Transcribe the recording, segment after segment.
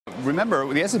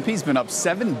Remember, the S&P's been up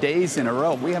 7 days in a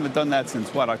row. We haven't done that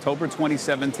since, what, October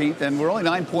 2017? And we're only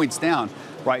 9 points down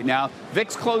right now.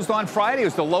 VIX closed on Friday. It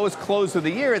was the lowest close of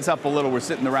the year. It's up a little. We're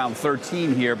sitting around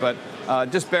 13 here. But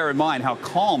just bear in mind how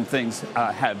calm things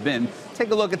have been.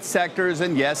 Take a look at sectors,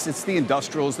 and yes, it's the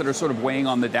industrials that are sort of weighing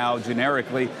on the Dow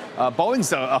generically.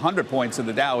 Boeing's 100 points in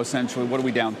the Dow, essentially. What are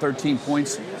we down? 13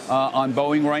 points on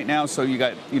Boeing right now. So you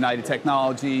got United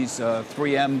Technologies,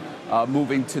 3M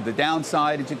moving to the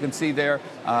downside, as you can see there.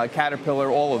 Caterpillar,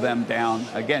 all of them down.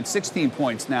 Again, 16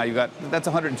 points now. You got that's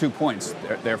 102 points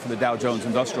there for the Dow Jones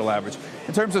Industrial Average.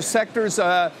 In terms of sectors,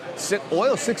 oil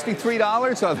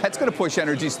 $63. That's going to push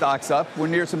energy stocks up. We're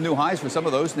near some new highs for some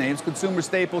of those names. Consumer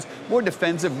staples, more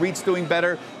defensive. REITs doing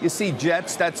better. You see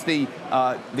Jets. That's the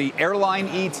airline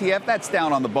ETF. That's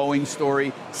down on the Boeing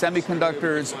story.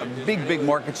 Semiconductors, a big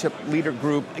market ship leader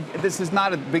group. This is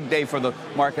not a big day for the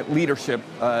market leadership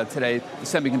today. The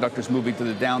semiconductors moving to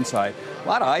the downside. A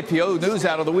lot of IPO news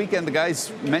out of the weekend. The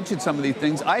guys mentioned some of these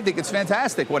things. I think it's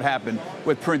fantastic what happened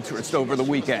with Pinterest over the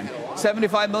weekend.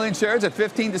 75 million shares at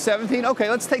 15 to 17. Okay,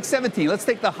 let's take 17. Let's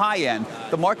take the high end.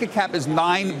 The market cap is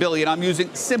 $9 billion. I'm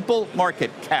using simple market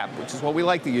cap, which is what we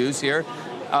like to use here.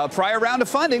 Prior round of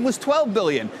funding was $12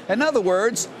 billion. In other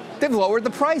words, they've lowered the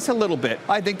price a little bit.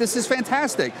 I think this is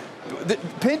fantastic.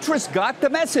 Pinterest got the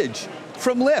message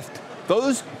from Lyft.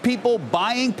 Those people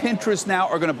buying Pinterest now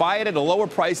are going to buy it at a lower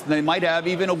price than they might have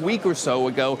even a week or so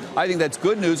ago. I think that's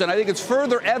good news, and I think it's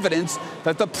further evidence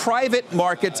that the private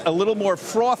market's a little more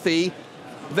frothy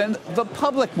than the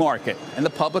public market, and the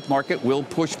public market will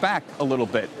push back a little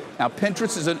bit. Now,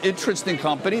 Pinterest is an interesting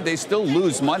company. They still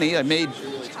lose money. I made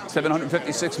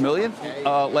 $756 million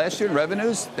last year in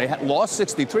revenues. They lost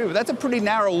 63, but that's a pretty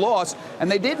narrow loss.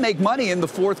 And they did make money in the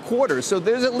fourth quarter. So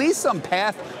there's at least some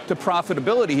path to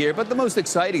profitability here. But the most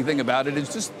exciting thing about it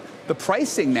is just the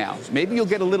pricing now. Maybe you'll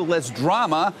get a little less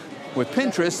drama with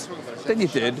Pinterest than you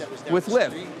did with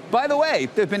Lyft. By the way,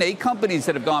 there have been 8 companies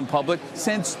that have gone public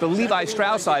since the Levi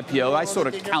Strauss IPO. I sort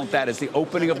of count that as the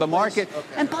opening of the market.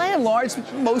 And by and large,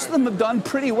 most of them have done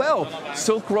pretty well.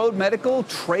 Silk Road Medical,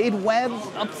 TradeWeb,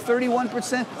 up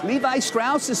 31%. Levi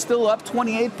Strauss is still up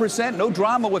 28%. No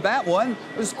drama with that one.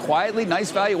 It was quietly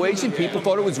nice valuation. People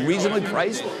thought it was reasonably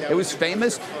priced. It was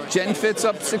famous. GenFit's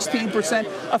up 16%.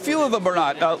 A few of them are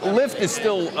not. Lyft is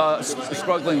still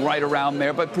struggling right around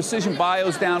there, but Precision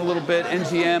Bio's down a little bit.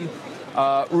 NGM.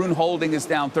 Rune Holding is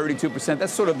down 32%.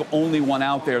 That's sort of the only one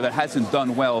out there that hasn't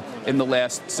done well in the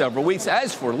last several weeks.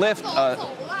 As for Lyft,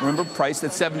 remember, priced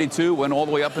at 72, went all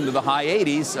the way up into the high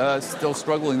 80s, still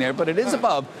struggling there, but it is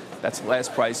above. That's the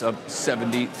last price of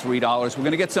 $73. We're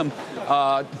going to get some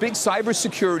big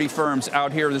cybersecurity firms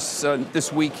out here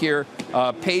this week here.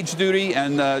 PagerDuty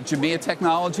and Jamia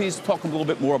Technologies. Talk a little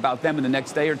bit more about them in the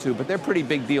next day or two, but they're pretty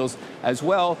big deals as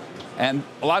well. And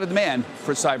a lot of demand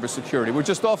for cybersecurity. We're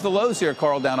just off the lows here,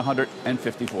 Carl, down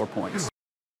 154 points.